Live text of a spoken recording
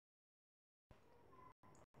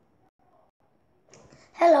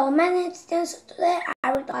Hello, my name is Jan. So today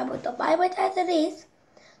I will talk about the Bible title is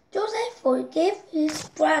Joseph forgave his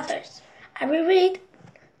brothers. I will read.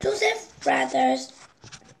 Joseph's brothers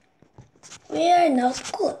were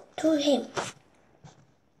not good to him.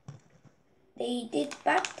 They did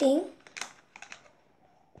bad things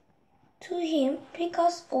to him.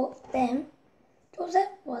 Because of them, Joseph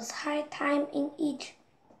was hard time in Egypt.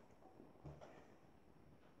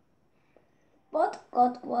 But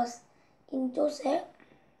God was in Joseph.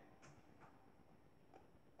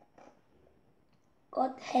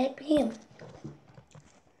 God helped him.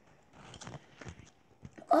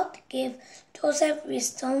 God gave Joseph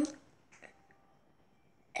wisdom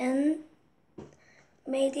and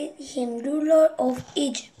made him ruler of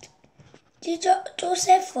Egypt.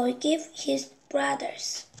 Joseph forgave his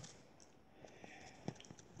brothers.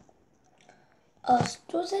 As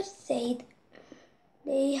Joseph said,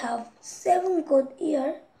 they have 7 good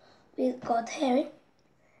years with God's help,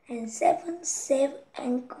 and 7 safe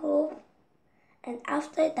and grow, and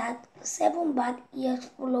after that 7 bad years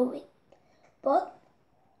following. But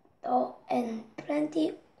and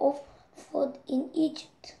plenty of food in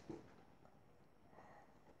Egypt.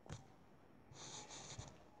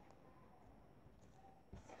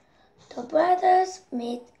 The brothers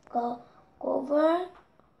made cover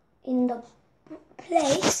in the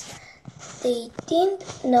place. They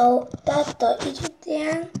didn't know that the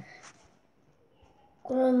Egyptian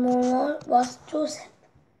grandmother was Joseph.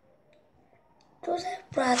 Joseph's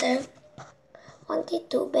brother wanted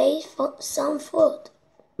to buy some food.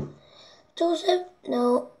 Joseph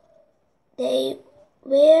knew they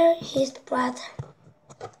were his brother.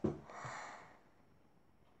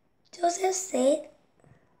 Joseph said,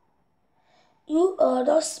 "You are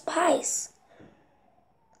the spies.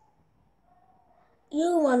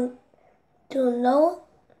 You want to know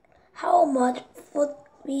how much food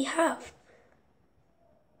we have."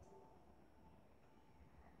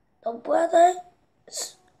 The brothers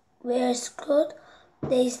were scared.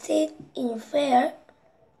 They said in fear,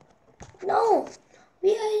 "No,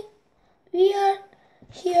 we are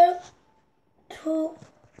here to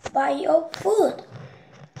buy your food."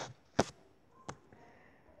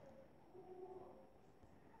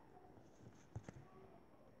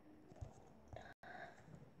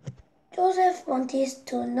 Joseph wanted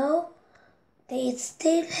to know they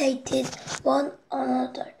still hated one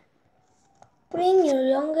another. "Bring your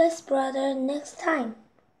youngest brother next time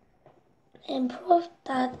and prove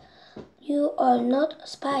that you are not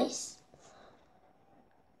spies."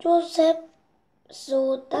 Joseph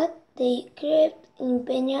saw that they grieved in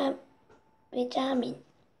Benjamin.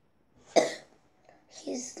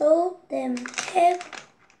 He saw them help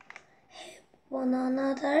one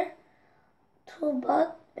another too,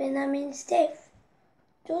 but Benjamin stayed.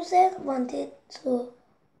 Joseph wanted to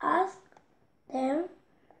ask them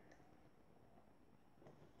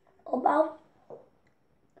about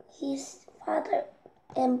his father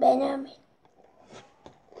and Benjamin.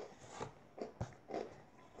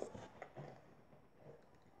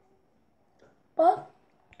 But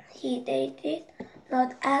they did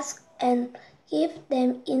not ask and give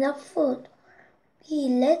them enough food. He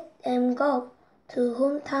let them go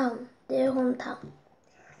to their hometown.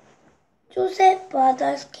 Joseph's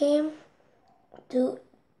brothers came to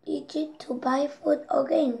Egypt to buy food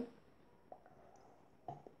again.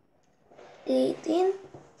 They didn't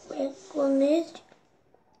recognize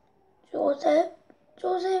Joseph.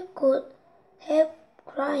 Joseph could help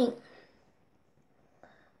crying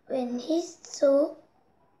when he saw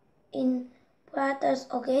in brothers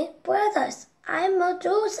again. "Brothers, I'm not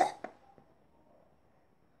Joseph."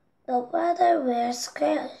 The brothers were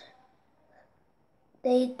scared.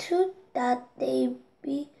 They thought that they'd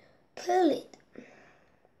be killed.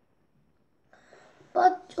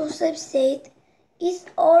 But Joseph said, "It's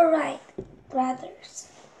all right, brothers.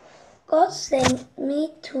 God sent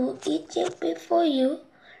me to Egypt before you.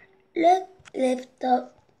 Let's live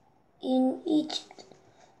in Egypt."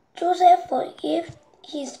 Joseph forgave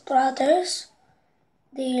his brothers.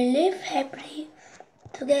 They lived happily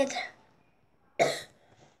together.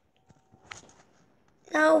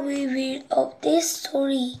 Now we read of this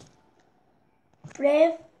story.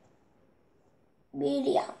 Brave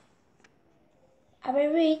Miriam. I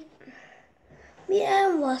will read.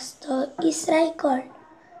 Miriam was the Israel girl.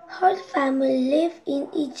 Her family lived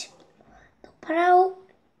in Egypt. The Pharaoh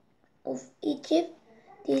of Egypt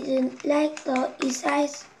didn't like the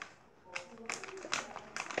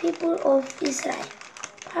people of Israel.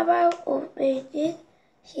 Pharaoh ordered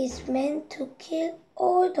his men to kill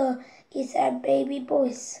all the Israel baby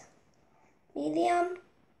boys. Miriam's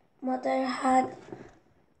mother had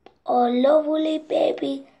a lovely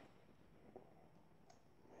baby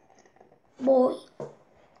boy.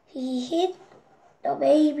 He hid the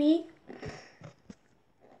baby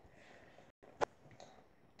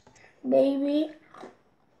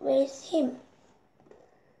with him.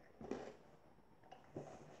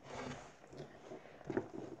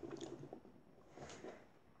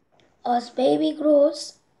 As baby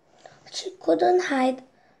grows, she couldn't hide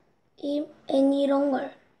him any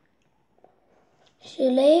longer. She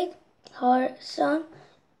laid her son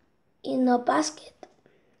in a basket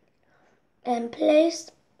and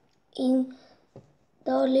placed in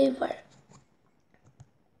the river.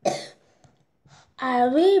 I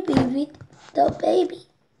will be with the baby,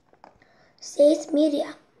 says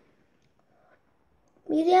Miriam.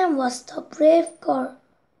 Miriam was the brave girl.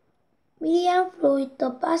 Miriam threw the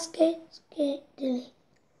basket scarcely.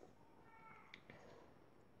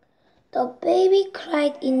 The baby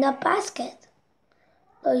cried in the basket.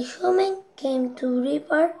 The human came to the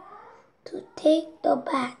river to take the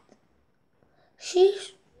bath. She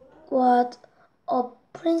was a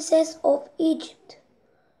princess of Egypt.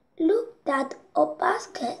 Look at a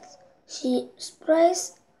basket, she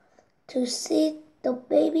surprised to see the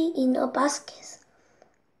baby in a basket.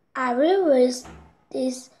 I will raise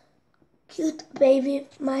this cute baby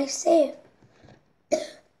myself. The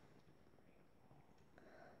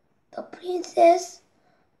princess,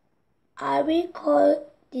 I will call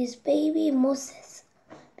this baby Moses,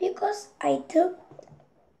 because I took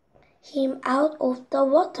him out of the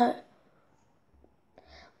water.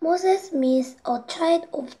 Moses means a child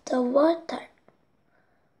of the water.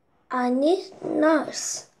 I need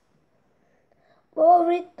nurse,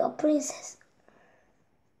 worried the princess.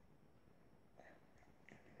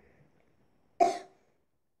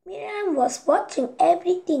 Miriam was watching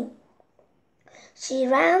everything. She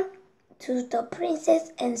ran to the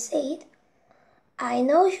princess and said, I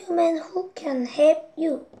know human who can help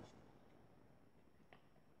you.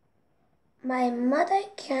 My mother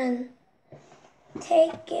can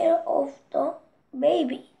take care of the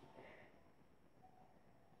baby,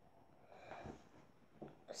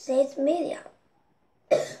 said Miriam.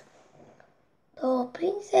 The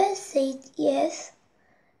princess said yes,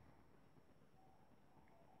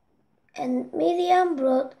 and Miriam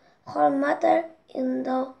brought her mother in.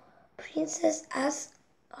 The princess asked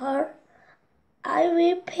her, I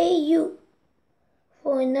will pay you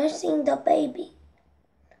for nursing the baby.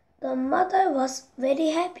 The mother was very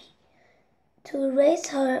happy to raise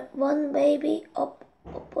her one baby up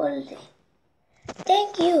properly.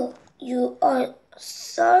 Thank you. You are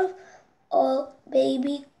so a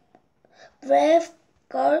baby brave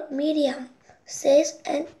girl, Miriam, says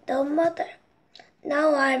and the mother.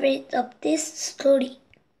 Now I read up this story.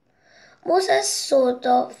 Moses saw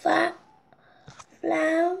the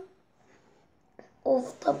flame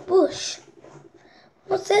of the bush.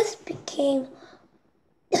 Moses became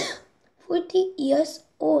 40 years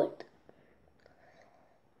old.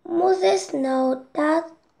 Moses knew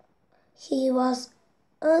that he was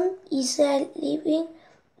an Israelite living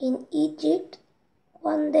in Egypt.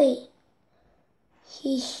 One day,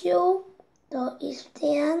 he saw the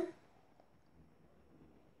Egyptian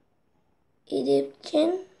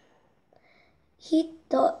hit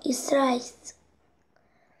the Israelites.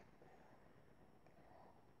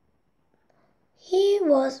 He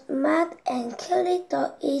was mad and killed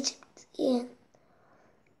the Egyptian.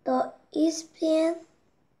 The Egyptian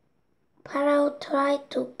Pharaoh tried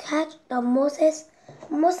to catch the Moses.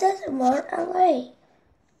 Moses ran away.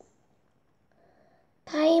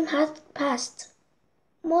 Time had passed.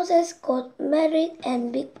 Moses got married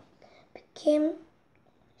and became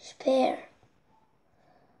spare.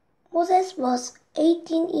 Moses was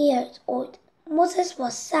 18 years old. Moses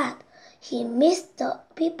was sad. He missed the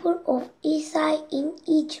people of Israel in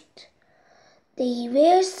Egypt. They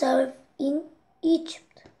were served in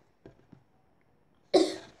Egypt.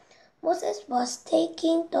 Moses was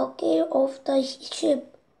taking the care of the sheep.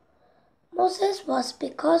 Moses was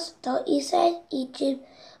because the Israel Egypt.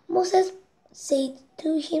 Moses said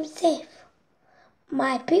to himself,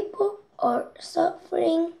 my people are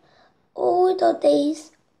suffering all the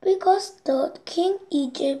days because the king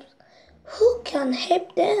Egypt, who can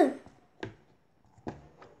help them?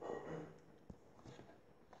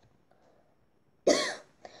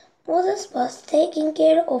 Moses was taking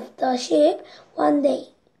care of the sheep one day.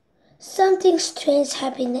 Something strange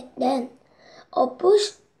happened then. A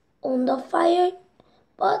bush on the fire,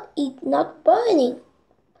 but it not burning.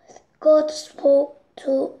 God spoke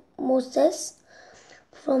to Moses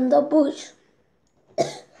from the bush.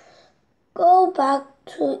 Go back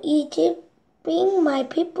to Egypt, bring my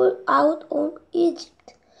people out of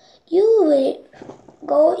Egypt. You will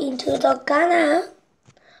go into the Canaan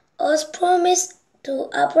as promised to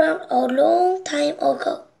Abraham a long time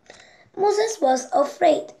ago. Moses was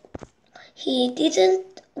afraid. He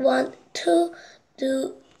didn't want to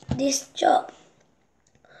do this job.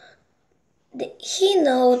 He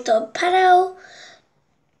knew the Pharaoh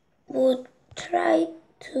would try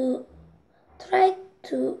to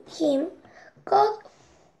him. God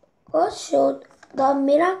showed the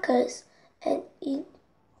miracles and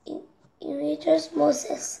encouraged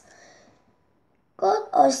Moses. God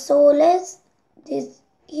also led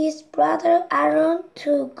his brother Aaron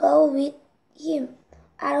to go with him.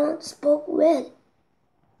 Aaron spoke well.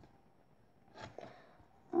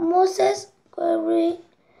 Moses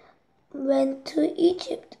went to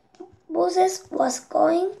Egypt. Moses was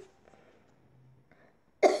going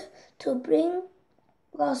to bring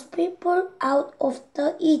God's people out of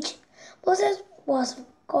the Egypt. Moses was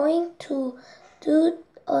going to do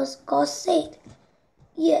as God said.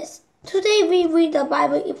 Yes, today we read the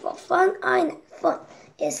Bible. It was fun. I had fun.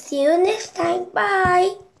 And see you next time.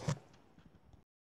 Bye.